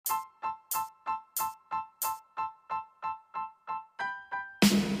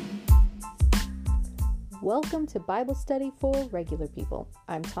Welcome to Bible Study for Regular People.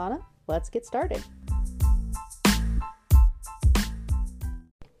 I'm Tana. Let's get started.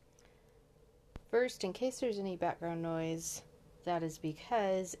 First, in case there's any background noise, that is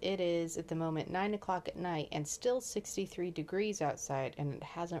because it is at the moment 9 o'clock at night and still 63 degrees outside, and it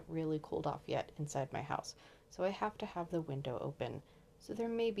hasn't really cooled off yet inside my house. So I have to have the window open. So there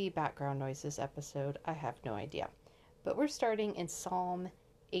may be background noise this episode. I have no idea. But we're starting in Psalm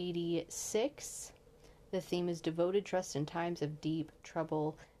 86. The theme is devoted trust in times of deep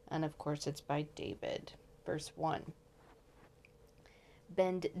trouble, and of course it's by David. Verse 1.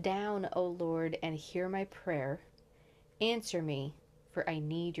 Bend down, O Lord, and hear my prayer. Answer me, for I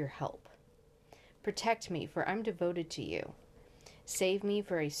need your help. Protect me, for I'm devoted to you. Save me,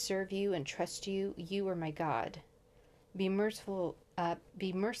 for I serve you and trust you. You are my God. Be merciful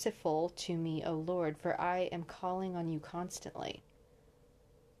to me, O Lord, for I am calling on you constantly.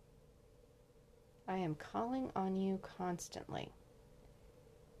 I am calling on you constantly.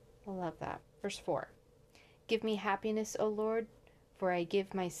 I love that. Verse 4. Give me happiness, O Lord, for I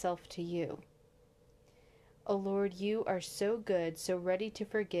give myself to you. O Lord, you are so good, so ready to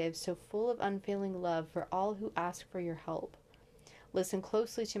forgive, so full of unfailing love for all who ask for your help. Listen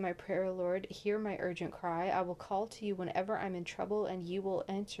closely to my prayer, Lord. Hear my urgent cry. I will call to you whenever I'm in trouble, and you will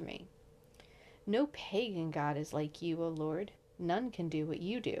answer me. No pagan god is like you, O Lord. None can do what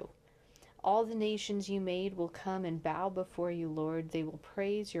you do. All the nations you made will come and bow before you, Lord. They will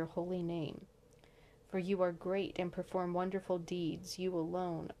praise your holy name. For you are great and perform wonderful deeds. You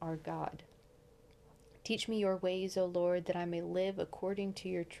alone are God. Teach me your ways, O Lord, that I may live according to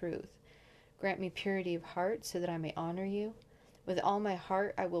your truth. Grant me purity of heart so that I may honor you. With all my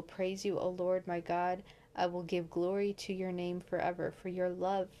heart I will praise you, O Lord, my God. I will give glory to your name forever, for your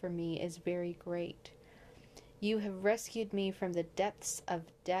love for me is very great. You have rescued me from the depths of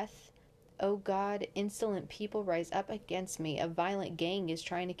death. O God, insolent people rise up against me. A violent gang is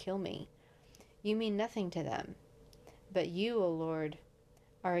trying to kill me. You mean nothing to them. But you, O Lord,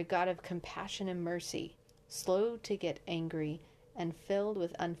 are a God of compassion and mercy, slow to get angry, and filled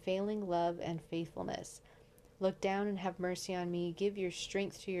with unfailing love and faithfulness. Look down and have mercy on me. Give your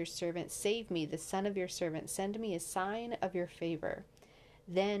strength to your servant. Save me, the son of your servant. Send me a sign of your favor.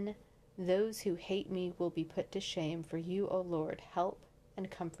 Then those who hate me will be put to shame. For you, O Lord, help and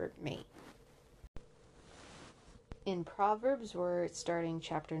comfort me. In Proverbs, we're starting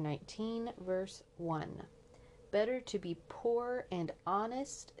chapter 19, verse 1. Better to be poor and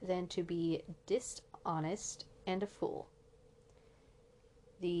honest than to be dishonest and a fool.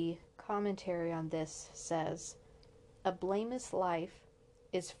 The commentary on this says, a blameless life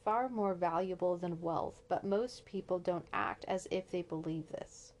is far more valuable than wealth, but most people don't act as if they believe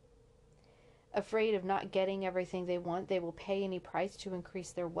this. Afraid of not getting everything they want, they will pay any price to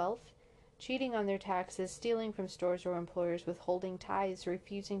increase their wealth, cheating on their taxes, stealing from stores or employers, withholding tithes,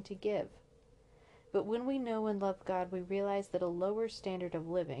 refusing to give. But when we know and love God, we realize that a lower standard of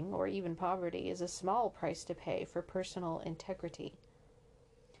living, or even poverty, is a small price to pay for personal integrity.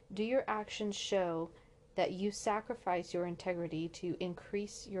 Do your actions show that you sacrifice your integrity to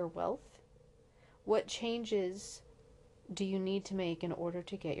increase your wealth? What changes do you need to make in order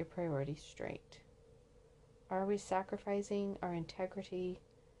to get your priorities straight? Are we sacrificing our integrity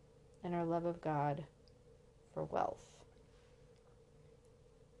and our love of God for wealth?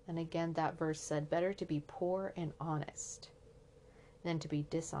 And again, that verse said, better to be poor and honest than to be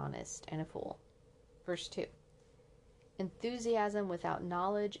dishonest and a fool. Verse 2. Enthusiasm without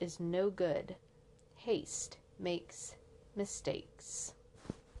knowledge is no good. Haste makes mistakes.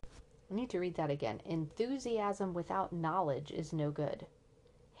 I need to read that again. Enthusiasm without knowledge is no good.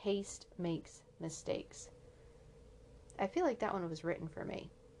 Haste makes mistakes. I feel like that one was written for me.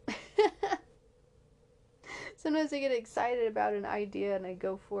 Sometimes I get excited about an idea and I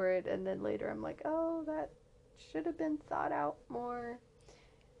go for it, and then later I'm like, oh, that should have been thought out more.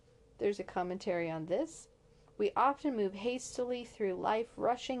 There's a commentary on this. We often move hastily through life,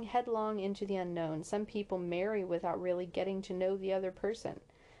 rushing headlong into the unknown. Some people marry without really getting to know the other person.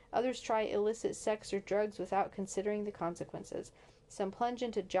 Others try illicit sex or drugs without considering the consequences. Some plunge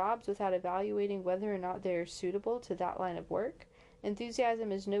into jobs without evaluating whether or not they are suitable to that line of work.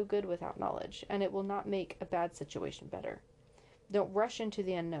 Enthusiasm is no good without knowledge, and it will not make a bad situation better. Don't rush into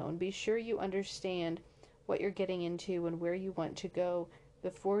the unknown. Be sure you understand what you're getting into and where you want to go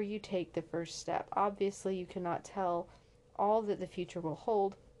before you take the first step. Obviously, you cannot tell all that the future will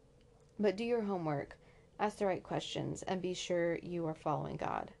hold, but do your homework, ask the right questions, and be sure you are following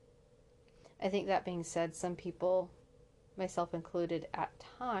God. I think that being said, some people, myself included, at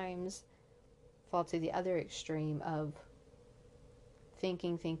times fall to the other extreme of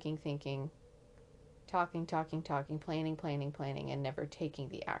thinking, talking, planning, and never taking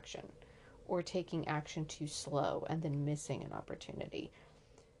the action, or taking action too slow and then missing an opportunity.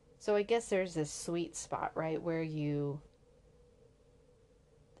 So I guess there's this sweet spot, right, where you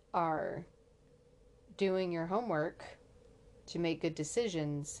are doing your homework to make good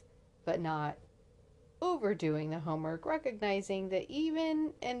decisions, but not overdoing the homework, recognizing that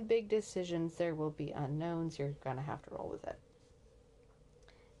even in big decisions there will be unknowns. You're going to have to roll with it.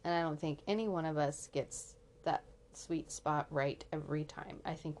 And I don't think any one of us gets that sweet spot right every time.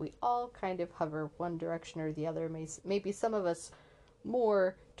 I think we all kind of hover one direction or the other. Maybe some of us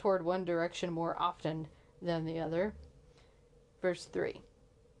more toward one direction more often than the other. Verse 3.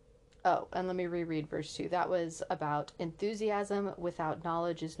 Oh, and let me reread verse 2. That was about enthusiasm without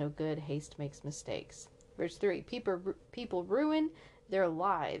knowledge is no good. Haste makes mistakes. Verse 3. People ruin their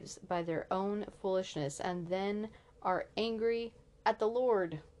lives by their own foolishness and then are angry at the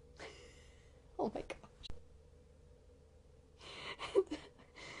Lord. Oh my gosh.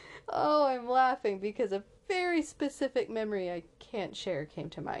 Oh, I'm laughing because a very specific memory I can't share came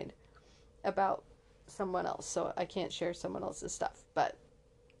to mind about someone else. So I can't share someone else's stuff. But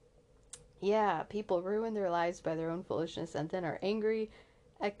yeah, people ruin their lives by their own foolishness and then are angry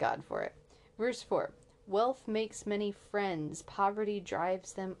at God for it. Verse 4. Wealth makes many friends. Poverty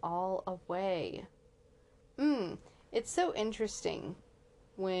drives them all away. It's so interesting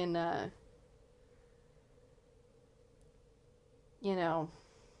when,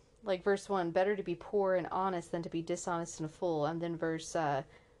 like verse 1, better to be poor and honest than to be dishonest and a fool. And then verse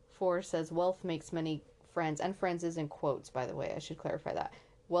 4 says, wealth makes many friends. And friends is in quotes, by the way. I should clarify that.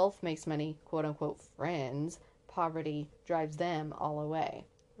 Wealth makes many, quote-unquote, friends. Poverty drives them all away.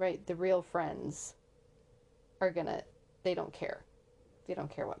 Right? The real friends are they don't care. They don't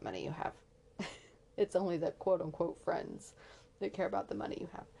care what money you have. It's only the quote-unquote friends that care about the money you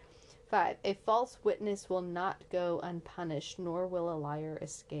have. 5. A false witness will not go unpunished, nor will a liar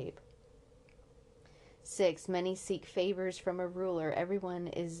escape. 6. Many seek favors from a ruler. Everyone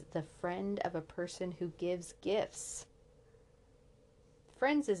is the friend of a person who gives gifts.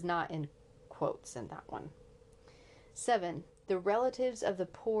 Friends is not in quotes in that one. 7. The relatives of the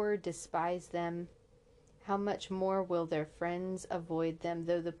poor despise them. How much more will their friends avoid them?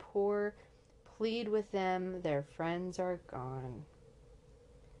 Though the poor plead with them, their friends are gone.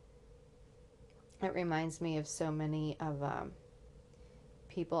 It reminds me of so many of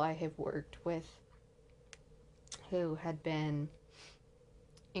people I have worked with who had been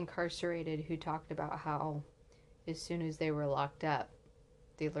incarcerated, who talked about how as soon as they were locked up,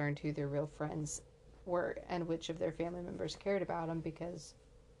 they learned who their real friends were and which of their family members cared about them, because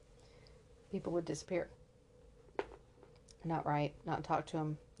people would disappear. Not write, not talk to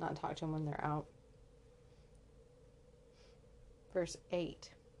them when they're out. Verse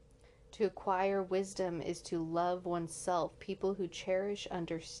 8. To acquire wisdom is to love oneself. People who cherish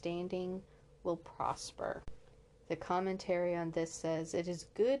understanding will prosper. The commentary on this says, it is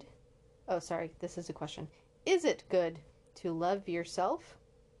good. Oh, sorry, this is a question. Is it good to love yourself?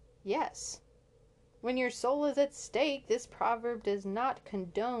 Yes. When your soul is at stake, this proverb does not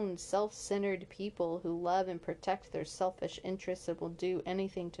condone self-centered people who love and protect their selfish interests and will do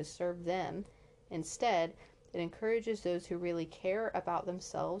anything to serve them. Instead, it encourages those who really care about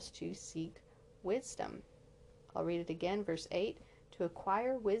themselves to seek wisdom. I'll read it again, verse 8. To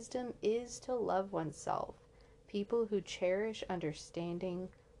acquire wisdom is to love oneself. People who cherish understanding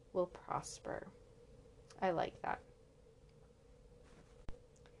will prosper. I like that.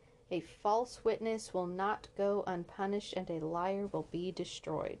 A false witness will not go unpunished, and a liar will be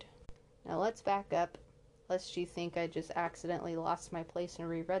destroyed. Now let's back up, lest you think I just accidentally lost my place and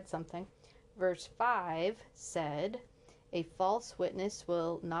reread something. Verse 5 said, a false witness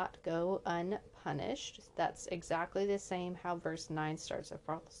will not go unpunished. That's exactly the same how verse 9 starts. A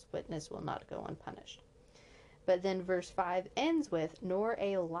false witness will not go unpunished. But then verse 5 ends with, nor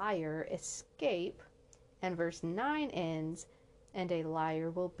a liar escape. And verse 9 ends, and a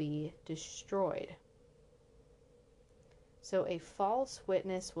liar will be destroyed. So a false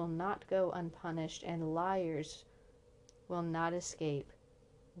witness will not go unpunished, and liars will not escape.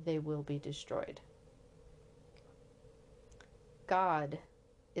 They will be destroyed. God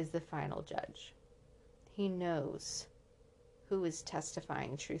is the final judge. He knows who is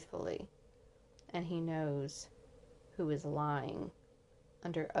testifying truthfully, and he knows who is lying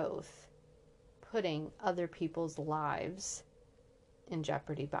under oath, putting other people's lives in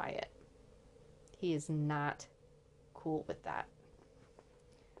jeopardy by it. He is not cool with that.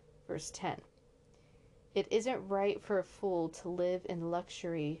 Verse 10. It isn't right for a fool to live in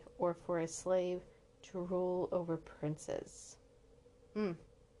luxury or for a slave to rule over princes.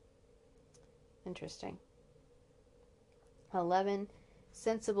 Interesting. 11.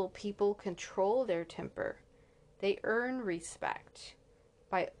 Sensible people control their temper. They earn respect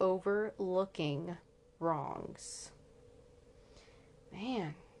by overlooking wrongs.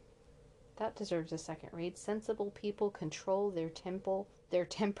 Man, that deserves a second read. Sensible people control their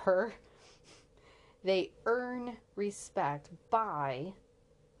temper. They earn respect by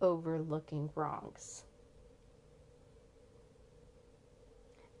overlooking wrongs.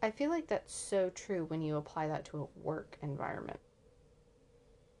 I feel like that's so true when you apply that to a work environment.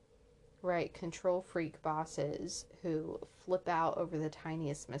 Right, control freak bosses who flip out over the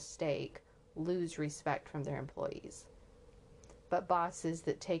tiniest mistake lose respect from their employees. But bosses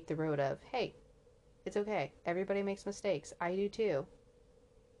that take the road of, hey, it's okay, everybody makes mistakes, I do too,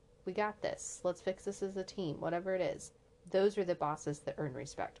 we got this, let's fix this as a team, whatever it is, those are the bosses that earn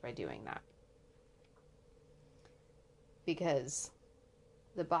respect by doing that. Because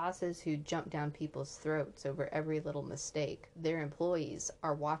the bosses who jump down people's throats over every little mistake, their employees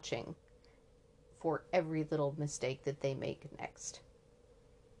are watching for every little mistake that they make next.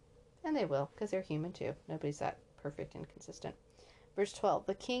 And they will, because they're human too. Nobody's that perfect and consistent. Verse 12,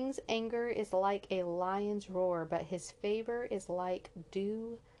 the king's anger is like a lion's roar, but his favor is like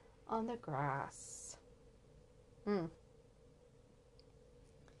dew on the grass.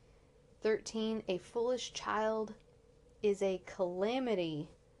 13, a foolish child is a calamity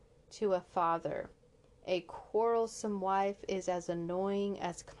to a father. A quarrelsome wife is as annoying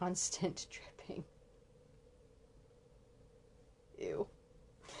as constant dripping. Ew.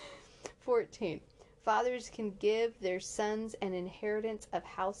 14. Fathers can give their sons an inheritance of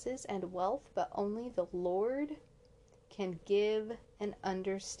houses and wealth, but only the Lord can give an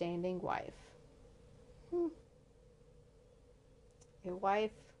understanding wife. A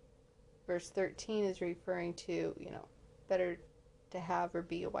wife, verse 13, is referring to, better to have or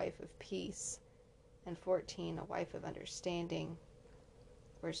be a wife of peace. And 14, a wife of understanding.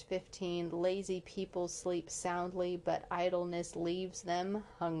 Verse 15, lazy people sleep soundly, but idleness leaves them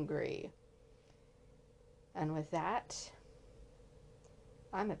hungry. And with that,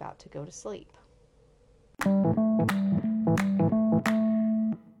 I'm about to go to sleep. In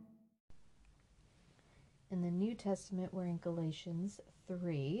the New Testament, we're in Galatians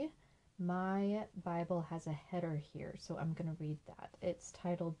 3. My Bible has a header here, so I'm going to read that. It's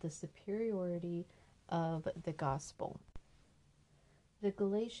titled, The Superiority of the Gospel. The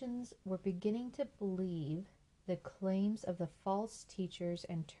Galatians were beginning to believe the claims of the false teachers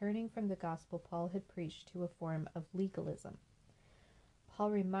and turning from the gospel Paul had preached to a form of legalism.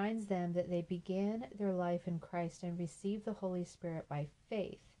 Paul reminds them that they began their life in Christ and received the Holy Spirit by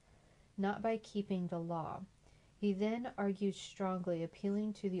faith, not by keeping the law. He then argues strongly,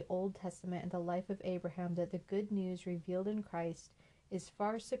 appealing to the Old Testament and the life of Abraham, that the good news revealed in Christ is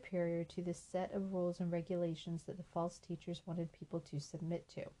far superior to the set of rules and regulations that the false teachers wanted people to submit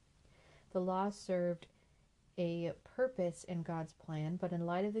to. The law served a purpose in God's plan, but in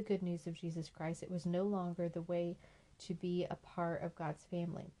light of the good news of Jesus Christ, it was no longer the way to be a part of God's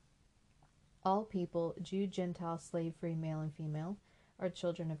family. All people, Jew, Gentile, slave, free, male, and female, are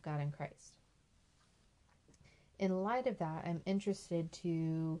children of God in Christ. In light of that, I'm interested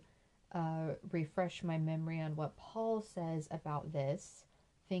to refresh my memory on what Paul says about this,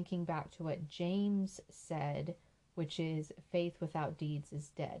 thinking back to what James said, which is faith without deeds is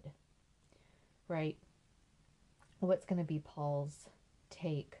dead. Right? What's going to be Paul's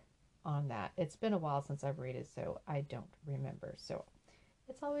take on that? It's been a while since I've read it, so I don't remember. So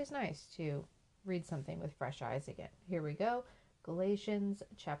it's always nice to read something with fresh eyes again. Here we go. Galatians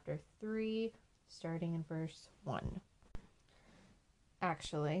chapter 3, starting in verse 1.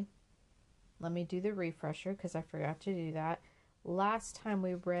 Actually, let me do the refresher because I forgot to do that. Last time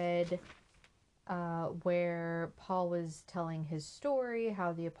we read where Paul was telling his story,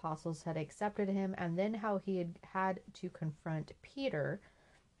 how the apostles had accepted him, and then how he had to confront Peter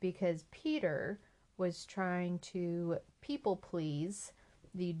because Peter was trying to people please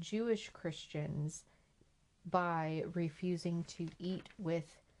the Jewish Christians by refusing to eat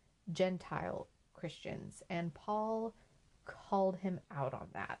with Gentile Christians, and Paul called him out on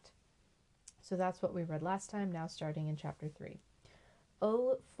that. So that's what we read last time, now starting in chapter 3.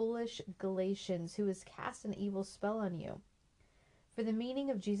 O foolish Galatians, who has cast an evil spell on you? For the meaning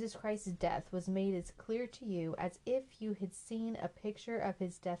of Jesus Christ's death was made as clear to you as if you had seen a picture of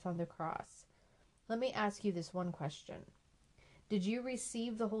his death on the cross. Let me ask you this one question. Did you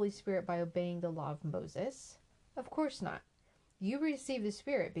receive the Holy Spirit by obeying the law of Moses? Of course not. You received the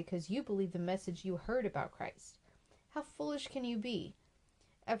Spirit because you believed the message you heard about Christ. How foolish can you be?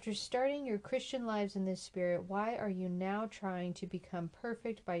 After starting your Christian lives in this spirit, why are you now trying to become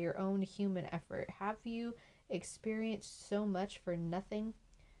perfect by your own human effort? Have you experienced so much for nothing?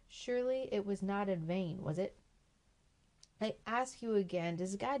 Surely it was not in vain, was it? I ask you again,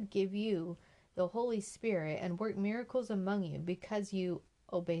 does God give you the Holy Spirit and work miracles among you because you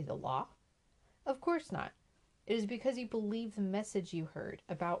obey the law? Of course not. It is because you believe the message you heard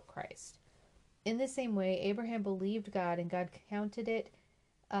about Christ. In the same way, Abraham believed God, and God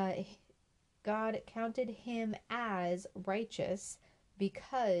counted him as righteous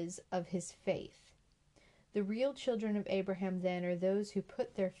because of his faith. The real children of Abraham, then, are those who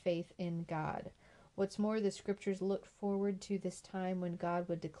put their faith in God. What's more, the scriptures looked forward to this time when God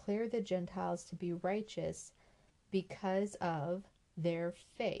would declare the Gentiles to be righteous because of their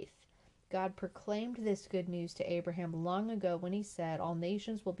faith. God proclaimed this good news to Abraham long ago when he said, "All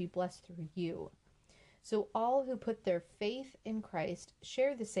nations will be blessed through you." So all who put their faith in Christ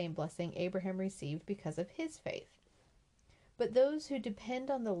share the same blessing Abraham received because of his faith. But those who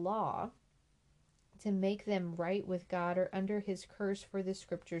depend on the law to make them right with God are under his curse, for the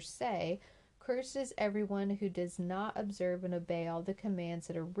scriptures say, "Cursed is everyone who does not observe and obey all the commands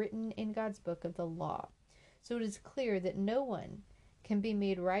that are written in God's book of the law." So it is clear that no one can be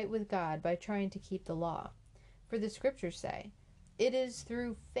made right with God by trying to keep the law. For the scriptures say, "It is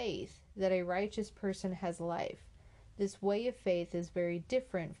through faith that a righteous person has life." This way of faith is very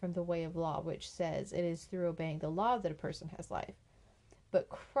different from the way of law, which says it is through obeying the law that a person has life. But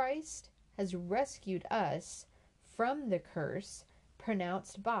Christ has rescued us from the curse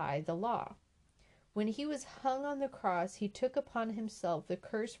pronounced by the law. When he was hung on the cross, he took upon himself the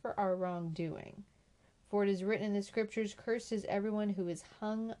curse for our wrongdoing. For it is written in the scriptures, "Cursed is everyone who is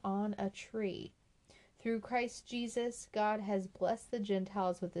hung on a tree." Through Christ Jesus, God has blessed the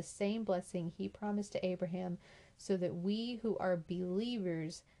Gentiles with the same blessing he promised to Abraham, so that we who are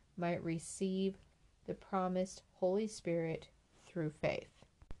believers might receive the promised Holy Spirit through faith.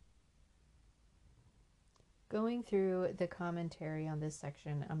 Going through the commentary on this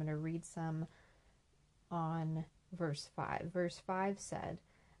section, I'm going to read some on verse 5. Verse 5 said,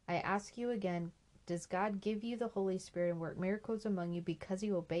 "I ask you again, does God give you the Holy Spirit and work miracles among you because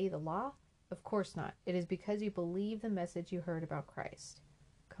you obey the law? Of course not. It is because you believe the message you heard about Christ."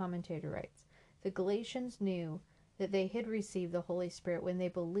 Commentator writes, the Galatians knew that they had received the Holy Spirit when they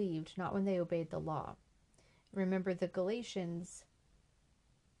believed, not when they obeyed the law. Remember, the Galatians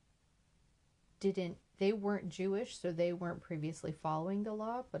they weren't Jewish, so they weren't previously following the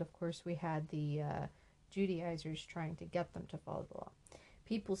law, but of course we had the Judaizers trying to get them to follow the law.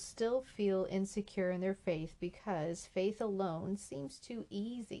 People still feel insecure in their faith because faith alone seems too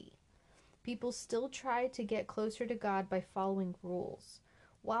easy. People still try to get closer to God by following rules.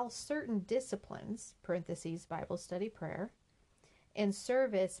 While certain disciplines, parentheses, Bible study, prayer, and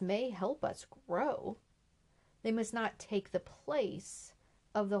service may help us grow, they must not take the place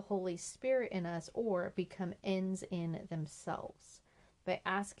of the Holy Spirit in us or become ends in themselves. By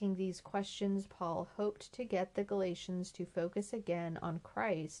asking these questions, Paul hoped to get the Galatians to focus again on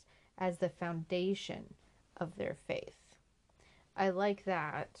Christ as the foundation of their faith. I like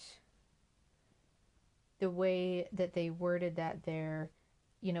that, the way that they worded that there,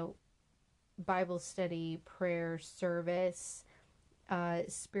 Bible study, prayer, service,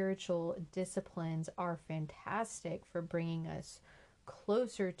 spiritual disciplines are fantastic for bringing us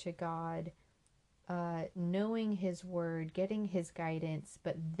closer to God, knowing his word, getting his guidance,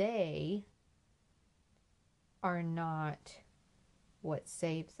 but they are not what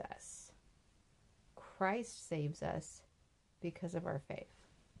saves us. Christ saves us because of our faith.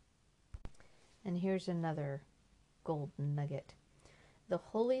 And here's another golden nugget. The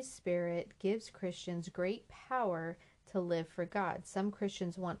Holy Spirit gives Christians great power to live for God. Some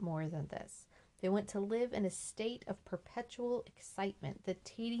Christians want more than this. They want to live in a state of perpetual excitement. The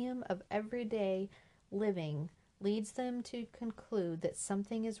tedium of everyday living leads them to conclude that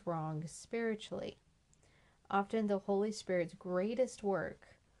something is wrong spiritually. Often the Holy Spirit's greatest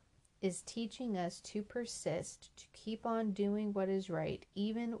work is teaching us to persist, to keep on doing what is right,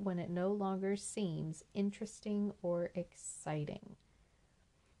 even when it no longer seems interesting or exciting.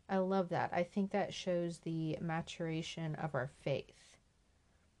 I love that. I think that shows the maturation of our faith.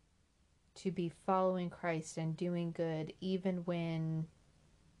 To be following Christ and doing good even when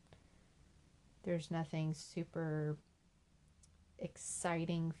there's nothing super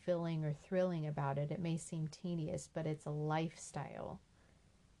exciting, filling, or thrilling about it. It may seem tedious, but it's a lifestyle.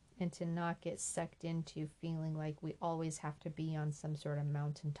 And to not get sucked into feeling like we always have to be on some sort of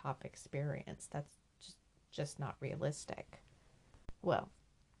mountaintop experience. That's just not realistic. Well,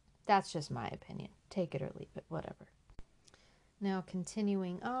 that's just my opinion. Take it or leave it, whatever. Now,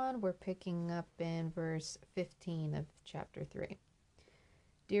 continuing on, we're picking up in verse 15 of chapter 3.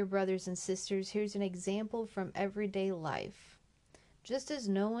 Dear brothers and sisters, here's an example from everyday life. Just as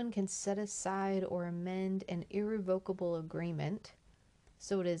no one can set aside or amend an irrevocable agreement,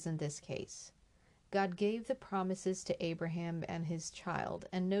 so it is in this case. God gave the promises to Abraham and his child,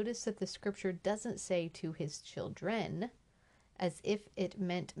 and notice that the scripture doesn't say to his children, as if it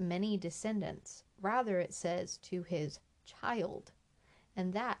meant many descendants. Rather, it says to his child,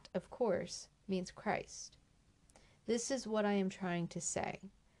 and that, of course, means Christ. This is what I am trying to say.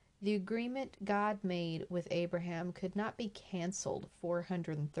 The agreement God made with Abraham could not be canceled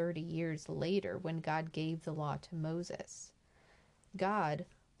 430 years later when God gave the law to Moses. God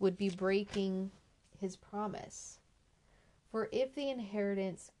would be breaking his promise. For if the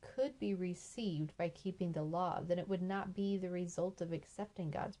inheritance could be received by keeping the law, then it would not be the result of accepting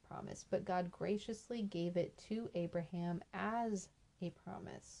God's promise, but God graciously gave it to Abraham as a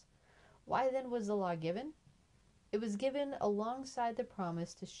promise. Why then was the law given? It was given alongside the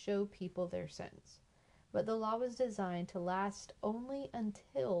promise to show people their sins. But the law was designed to last only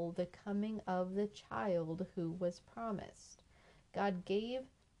until the coming of the child who was promised. God gave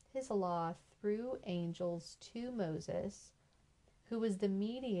his law through angels to Moses, who was the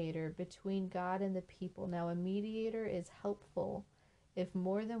mediator between God and the people. Now, a mediator is helpful if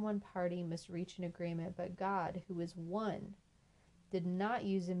more than one party must reach an agreement, but God, who is one, did not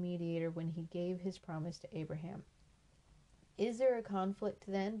use a mediator when he gave his promise to Abraham. Is there a conflict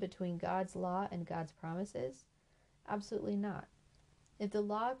then between God's law and God's promises? Absolutely not. If the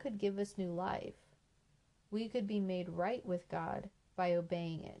law could give us new life, we could be made right with God by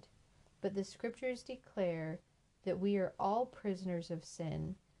obeying it. But the scriptures declare that we are all prisoners of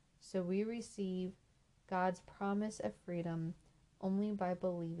sin, so we receive God's promise of freedom only by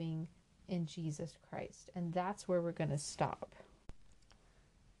believing in Jesus Christ. And that's where we're going to stop.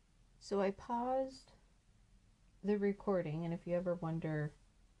 So I paused the recording, and if you ever wonder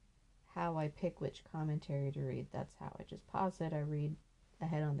how I pick which commentary to read, that's how. I just pause it, I read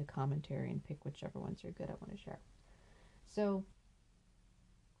ahead on the commentary and pick whichever ones are good I want to share. So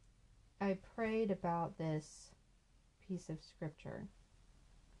I prayed about this piece of scripture,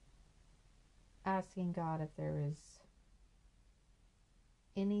 asking God if there was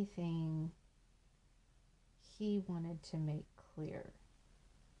anything he wanted to make clear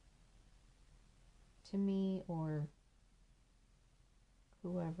to me or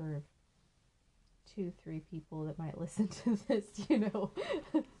whoever, 2-3 people that might listen to this,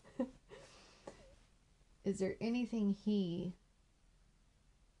 is there anything he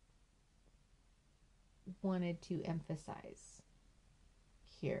wanted to emphasize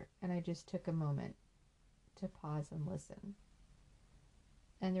here? And I just took a moment to pause and listen.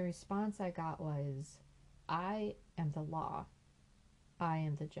 And the response I got was, I am the law. I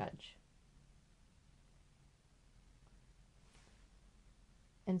am the judge.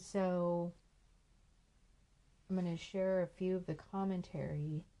 And so I'm going to share a few of the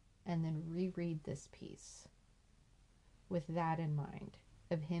commentary and then reread this piece with that in mind,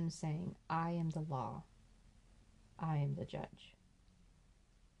 of him saying, I am the law. I am the judge.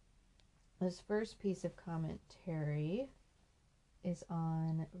 This first piece of commentary is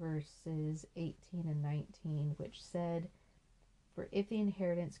on verses 18 and 19, which said, for if the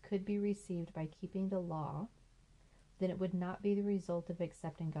inheritance could be received by keeping the law, then it would not be the result of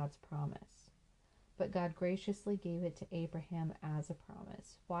accepting God's promise. But God graciously gave it to Abraham as a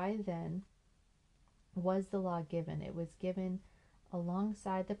promise. Why then was the law given? It was given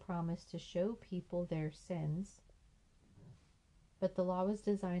alongside the promise to show people their sins. But the law was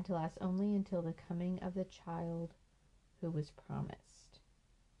designed to last only until the coming of the child who was promised.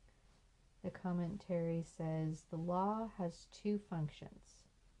 The commentary says the law has two functions.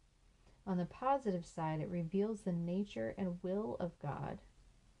 On the positive side, it reveals the nature and will of God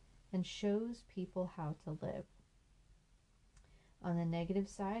and shows people how to live. On the negative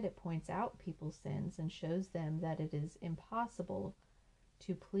side, it points out people's sins and shows them that it is impossible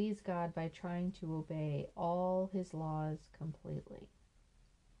to please God by trying to obey all his laws completely.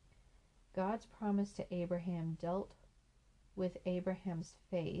 God's promise to Abraham dealt with Abraham's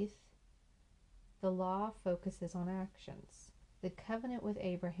faith. The law focuses on actions. The covenant with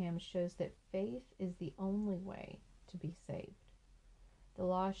Abraham shows that faith is the only way to be saved. The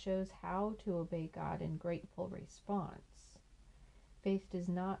law shows how to obey God in grateful response. Faith does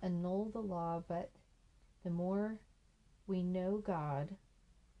not annul the law, but the more we know God,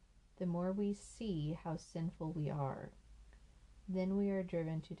 the more we see how sinful we are. Then we are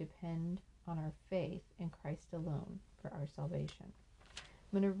driven to depend on our faith in Christ alone for our salvation.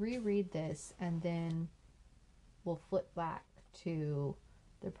 I'm going to reread this and then we'll flip back to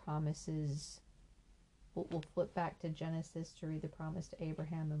the promises. We'll flip back to Genesis to read the promise to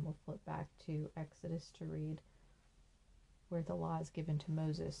Abraham, and we'll flip back to Exodus to read where the law is given to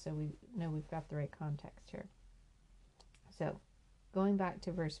Moses, so we know we've got the right context here. So, going back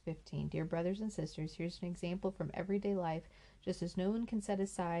to verse 15, dear brothers and sisters, here's an example from everyday life. Just as no one can set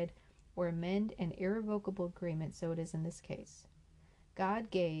aside or amend an irrevocable agreement, so it is in this case. God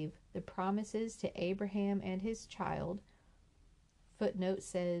gave the promises to Abraham and his child. Footnote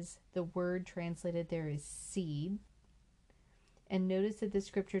says the word translated there is seed. And notice that the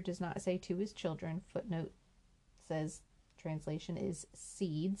scripture does not say to his children. Footnote says translation is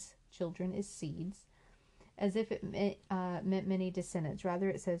seeds. Children is seeds. As if it meant many descendants. Rather,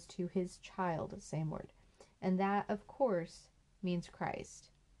 it says to his child, same word. And that, of course, means Christ.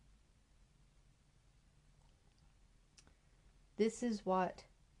 This is what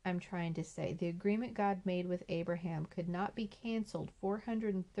I'm trying to say. The agreement God made with Abraham could not be canceled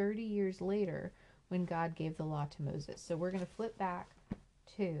 430 years later when God gave the law to Moses. So we're going to flip back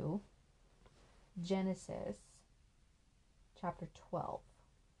to Genesis chapter 12.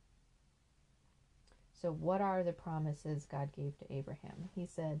 So what are the promises God gave to Abraham?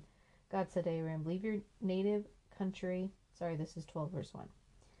 God said to Abraham, leave your native country. Sorry, this is 12 verse 1.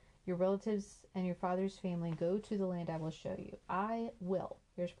 Your relatives and your father's family, go to the land I will show you. I will.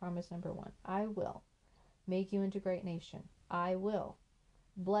 Here's promise number 1. I will make you into a great nation. I will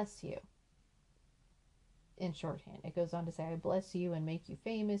bless you. In shorthand, it goes on to say, I bless you and make you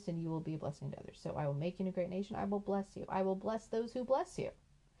famous, and you will be a blessing to others. So I will make you into a great nation. I will bless you. I will bless those who bless you,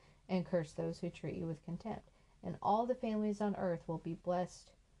 and curse those who treat you with contempt. And all the families on earth will be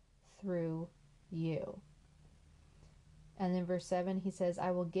blessed through you. And then verse 7, he says, I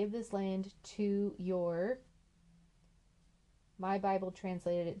will give this land to your, my Bible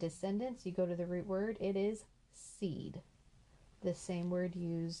translated it descendants. You go to the root word, it is seed. The same word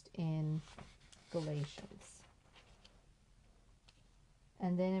used in Galatians.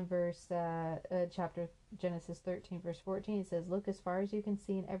 And then in chapter Genesis 13, verse 14, it says, look as far as you can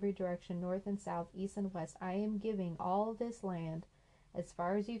see in every direction, north and south, east and west. I am giving all this land as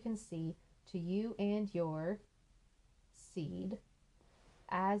far as you can see to you and your seed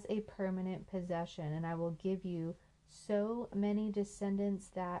as a permanent possession, and I will give you so many descendants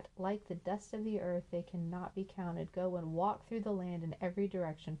that, like the dust of the earth, they cannot be counted. Go and walk through the land in every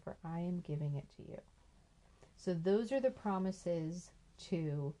direction, for I am giving it to you. So those are the promises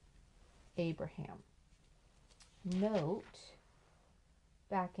to Abraham. Note,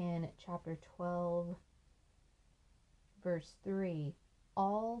 back in chapter 12, verse 3,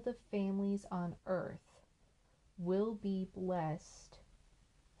 all the families on earth will be blessed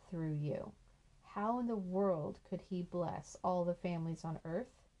through you. How in the world could he bless all the families on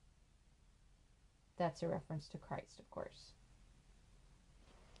earth? That's a reference to Christ, of course.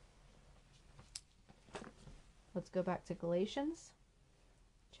 Let's go back to Galatians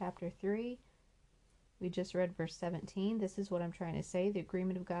chapter 3. We just read verse 17. This is what I'm trying to say. The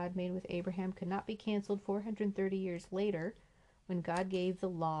agreement of God made with Abraham could not be canceled 430 years later when God gave the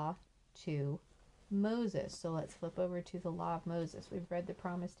law to Moses. So let's flip over to the law of Moses. We've read the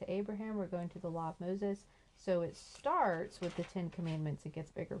promise to Abraham. We're going to the law of Moses. So it starts with the 10 Commandments. It gets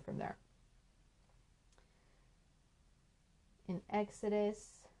bigger from there. In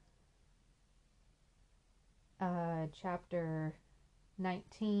Exodus chapter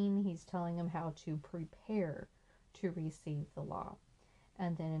 19, he's telling them how to prepare to receive the law.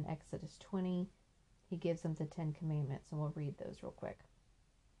 And then in Exodus 20, he gives them the 10 Commandments, and we'll read those real quick.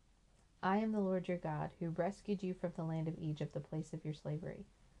 I am the Lord your God, who rescued you from the land of Egypt, the place of your slavery.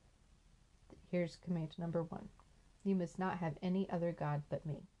 Here's command number 1. You must not have any other God but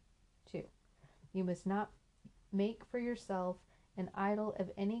me. 2. You must not make for yourself an idol of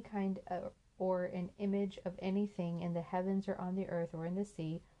any kind or an image of anything in the heavens or on the earth or in the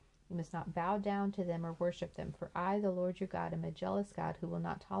sea. You must not bow down to them or worship them, for I, the Lord your God, am a jealous God who will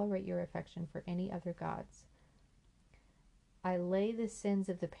not tolerate your affection for any other gods. I lay the sins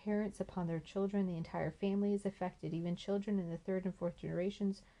of the parents upon their children. The entire family is affected, even children in the 3rd and 4th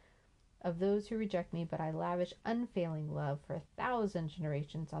generations of those who reject me, but I lavish unfailing love for 1,000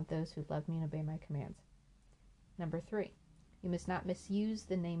 generations on those who love me and obey my commands. Number 3, you must not misuse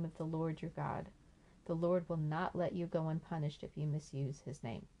the name of the Lord your God. The Lord will not let you go unpunished if you misuse his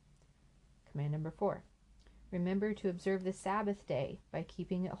name. Command number 4, remember to observe the Sabbath day by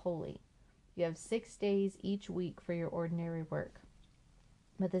keeping it holy. You have 6 days each week for your ordinary work.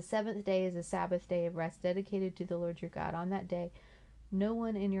 But the 7th day is a Sabbath day of rest dedicated to the Lord your God. On that day, no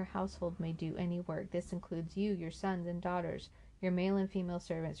one in your household may do any work. This includes you, your sons and daughters, your male and female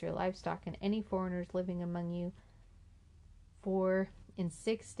servants, your livestock, and any foreigners living among you. For in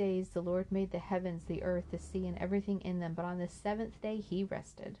 6 days the Lord made the heavens, the earth, the sea, and everything in them, but on the seventh day he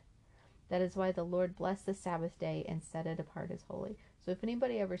rested. That is why the Lord blessed the Sabbath day and set it apart as holy. So if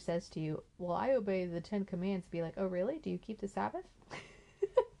anybody ever says to you, well, I obey the 10 Commands, be like, oh, really? Do you keep the Sabbath?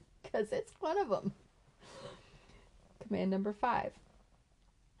 Because it's one of them. Command number 5.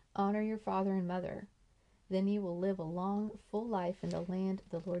 Honor your father and mother. Then you will live a long, full life in the land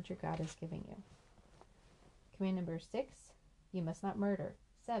the Lord your God is giving you. Command number 6. You must not murder.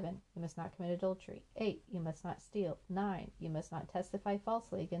 7. You must not commit adultery. 8. You must not steal. 9. You must not testify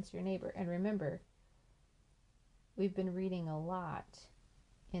falsely against your neighbor. And remember, we've been reading a lot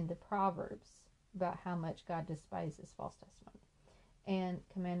in the Proverbs about how much God despises false testimony. And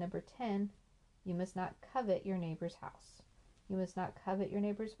command number 10, you must not covet your neighbor's house. You must not covet your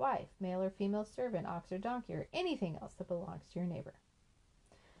neighbor's wife, male or female servant, ox or donkey, or anything else that belongs to your neighbor.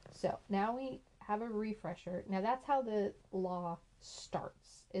 So now we have a refresher. Now that's how the law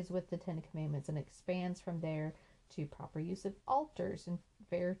starts, is with the 10 Commandments, and expands from there to proper use of altars and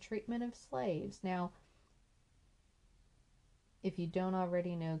fair treatment of slaves. Now, if you don't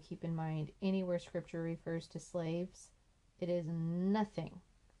already know, keep in mind, anywhere scripture refers to slaves, it is nothing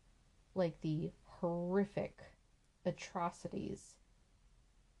like the horrific atrocities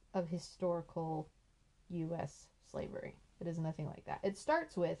of historical U.S. slavery. It is nothing like that. It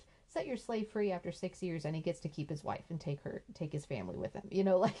starts with, set your slave free after 6 years and he gets to keep his wife and take his family with him.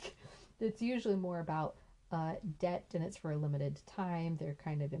 It's usually more about debt, and it's for a limited time. They're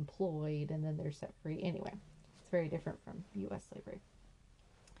kind of employed and then they're set free. Anyway, it's very different from U.S. slavery.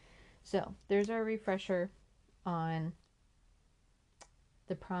 So there's our refresher on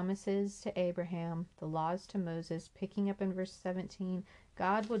the promises to Abraham, the laws to Moses. Picking up in verse 17,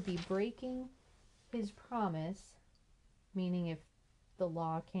 God would be breaking his promise, meaning if the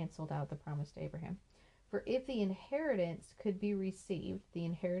law canceled out the promise to Abraham. For if the inheritance could be received, the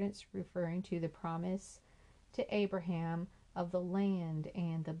inheritance referring to the promise to Abraham of the land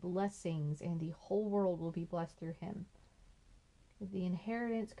and the blessings, and the whole world will be blessed through him. If the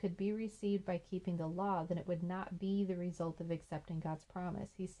inheritance could be received by keeping the law, then it would not be the result of accepting God's promise.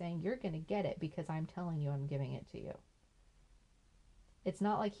 He's saying, you're going to get it because I'm telling you I'm giving it to you. It's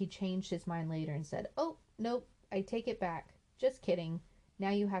not like he changed his mind later and said, oh, nope, I take it back. Just kidding. Now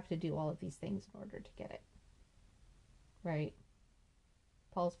you have to do all of these things in order to get it. Right?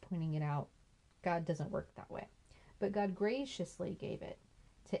 Paul's pointing it out. God doesn't work that way. But God graciously gave it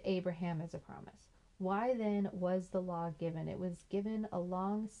to Abraham as a promise. Why then was the law given? It was given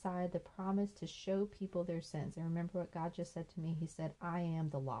alongside the promise to show people their sins. And remember what God just said to me. He said, I am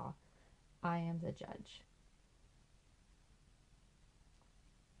the law. I am the judge.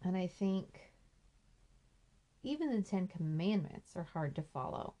 And I think even the 10 Commandments are hard to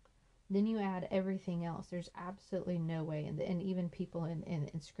follow. Then you add everything else. There's absolutely no way. And even people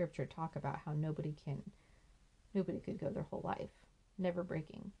in Scripture talk about how nobody could go their whole life never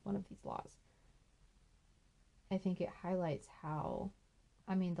breaking one of these laws. I think it highlights how,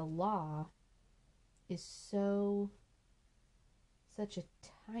 the law is such a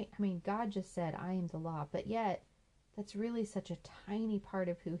tiny, God just said, I am the law, but yet that's really such a tiny part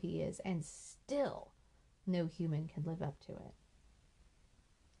of who he is, and still no human can live up to it.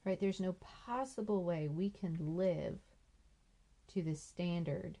 Right? There's no possible way we can live to the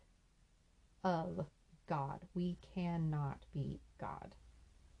standard of God. We cannot be God.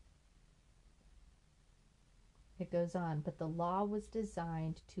 It goes on, but the law was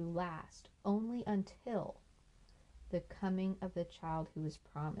designed to last only until the coming of the child who was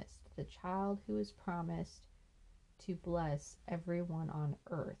promised. The child who was promised to bless everyone on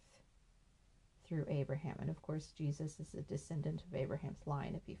earth through Abraham. And of course, Jesus is a descendant of Abraham's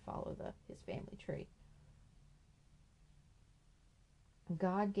line if you follow his family tree.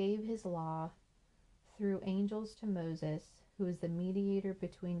 God gave his law through angels to Moses, who is the mediator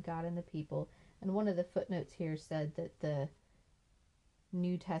between God and the people. And one of the footnotes here said that the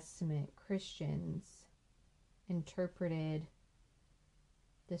New Testament Christians interpreted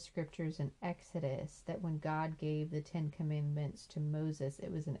the scriptures in Exodus that when God gave the 10 Commandments to Moses,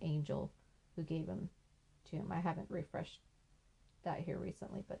 it was an angel who gave them to him. I haven't refreshed that here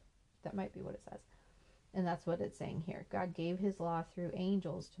recently, but that might be what it says. And that's what it's saying here. God gave his law through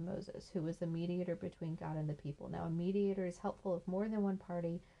angels to Moses, who was the mediator between God and the people. Now, a mediator is helpful if more than one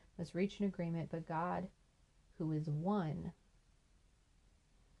party must reach an agreement, but God, who is one,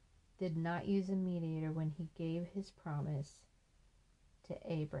 did not use a mediator when he gave his promise to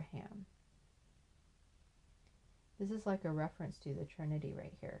Abraham. This is like a reference to the Trinity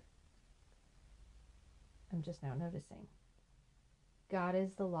right here. I'm just now noticing. God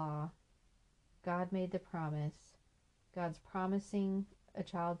is the law. God made the promise. God's promising a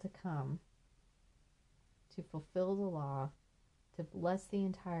child to come to fulfill the law, to bless the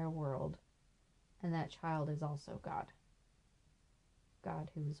entire world, and that child is also God. God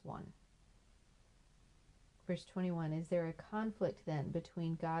who is one. Verse 21, is there a conflict then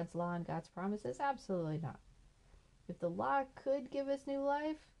between God's law and God's promises? Absolutely not. If the law could give us new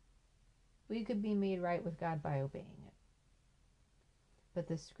life, we could be made right with God by obeying it. But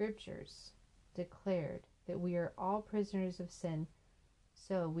the scriptures declared that we are all prisoners of sin,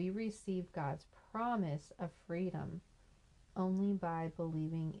 so we receive God's promise of freedom only by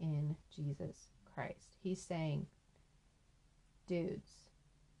believing in Jesus Christ. He's saying, dudes,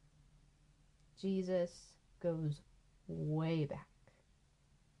 Jesus goes way back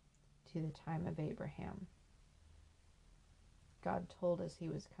to the time of Abraham. God told us he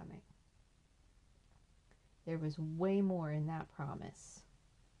was coming. There was way more in that promise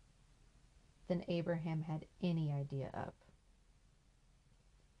than Abraham had any idea of.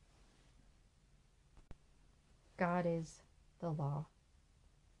 God is the law,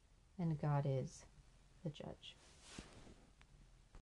 and God is the judge.